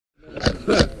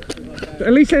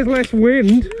At least there's less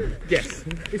wind. Yes.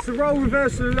 It's the role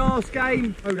reversal of the last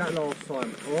game. Oh, that last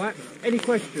time. Alright. Any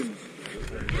questions?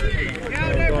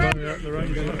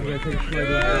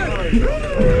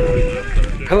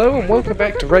 Hello and welcome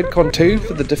back to Redcon 2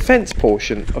 for the defence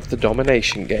portion of the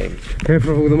domination game.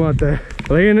 Careful of all the mud there.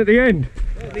 Are they in at the end?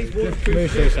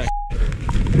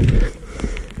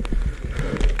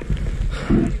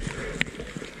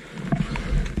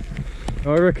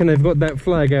 I reckon they've got that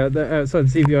flag out there outside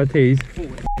the CVITs.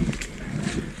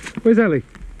 Where's Ali?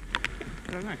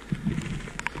 I don't know.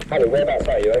 Ali, whereabouts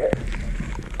are you? Okay.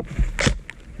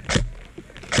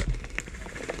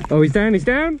 Oh, he's down, he's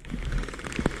down!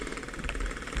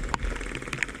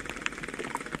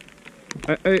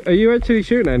 Are you actually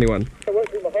shooting at anyone? I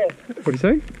won't do my head. What do you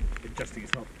say? Adjusting his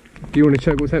head. Do you want to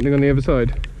check what's happening on the other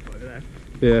side? Over there.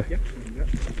 Yeah. Yep.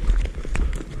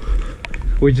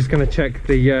 We're just going to check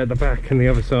the back and the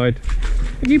other side.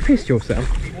 Have you pissed yourself?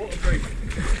 Waterproof.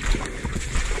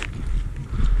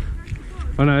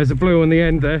 Oh no, there's a blue on the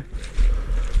end there.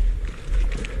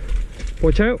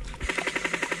 Watch out.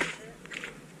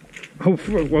 Oh,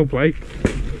 well played.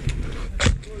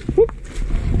 Whoop.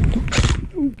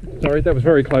 Sorry, that was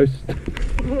very close.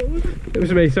 It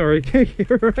was me, sorry.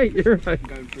 You're right, you're right.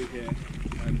 Going through here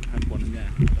and have one in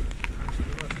there.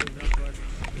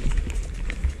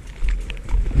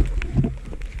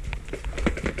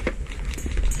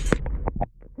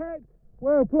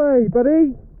 Well played,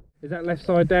 buddy. Is that left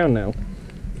side down now?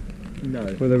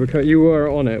 No. Well, you were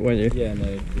on it, weren't you? Yeah,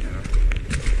 no.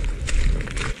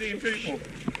 Seeing people.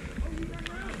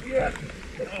 Yeah.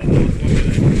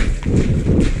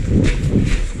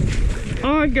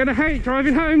 I'm gonna hate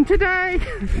driving home today.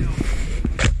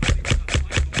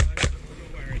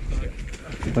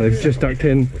 Oh, they've just ducked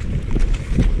in.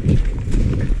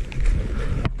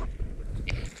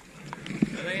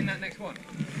 Are they in that next one?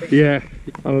 Yeah.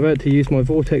 I'm about to use my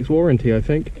Vortex warranty, I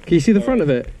think. Can you see the front of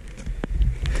it?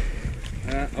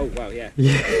 Oh, wow, yeah.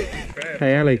 Yeah.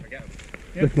 Hey, Ali.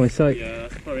 Look at my sight. Yeah,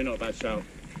 that's probably not a bad shout.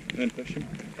 And then push him.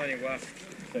 Plenty of work.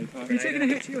 Are you taking a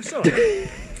hit to your side? Yeah,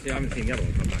 I haven't seen the other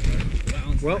one come back though.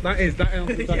 Well, that answers that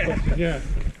question, yeah.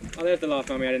 Oh, there's the last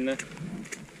one we had in there.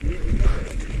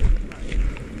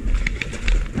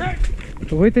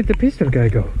 Where did the pistol guy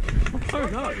go? Oh,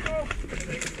 no.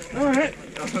 Alright.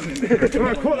 I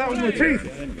caught that with my teeth.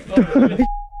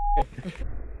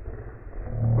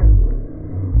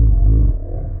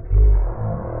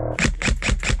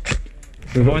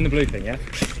 Behind the blue thing, yeah?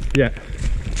 Yeah.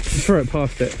 Just throw it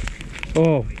past it.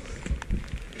 Oh.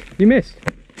 You missed.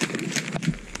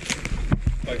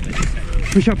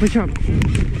 Push up, push up.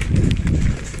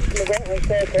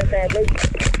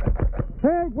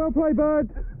 Hey, well played, bud.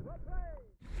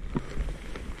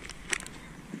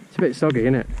 It's a bit soggy,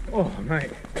 isn't it? Oh,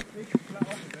 mate.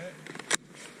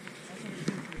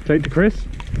 Take to Chris.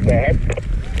 Yeah.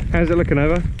 How's it looking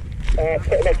over?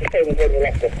 Pretty much the same as when you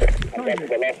left us. And then for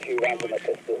the last few rounds of my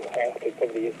pistol, I could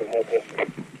probably use some help here.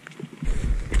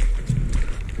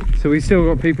 So we've still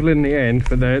got people in the end,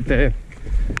 but they're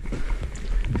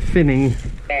finning.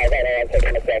 No, I'm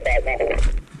taking myself out now.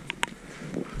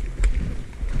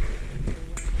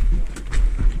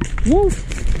 Woo!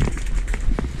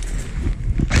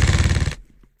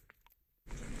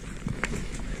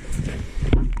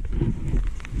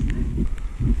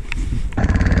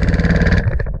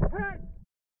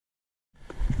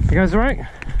 You guys alright? Yeah,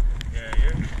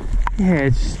 you? Yeah,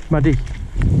 it's muddy.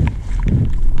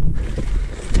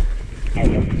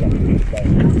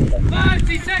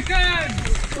 30 seconds!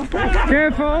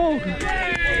 Careful!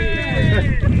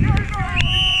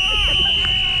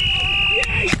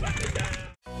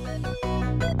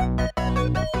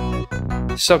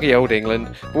 Soggy old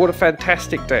England, but what a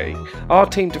fantastic day. Our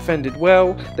team defended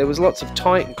well, there was lots of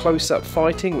tight and close-up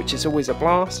fighting, which is always a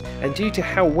blast, and due to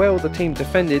how well the team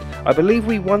defended, I believe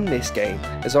we won this game,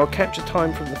 as our capture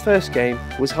time from the first game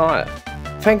was higher.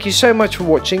 Thank you so much for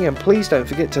watching, and please don't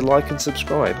forget to like and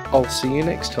subscribe. I'll see you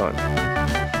next time.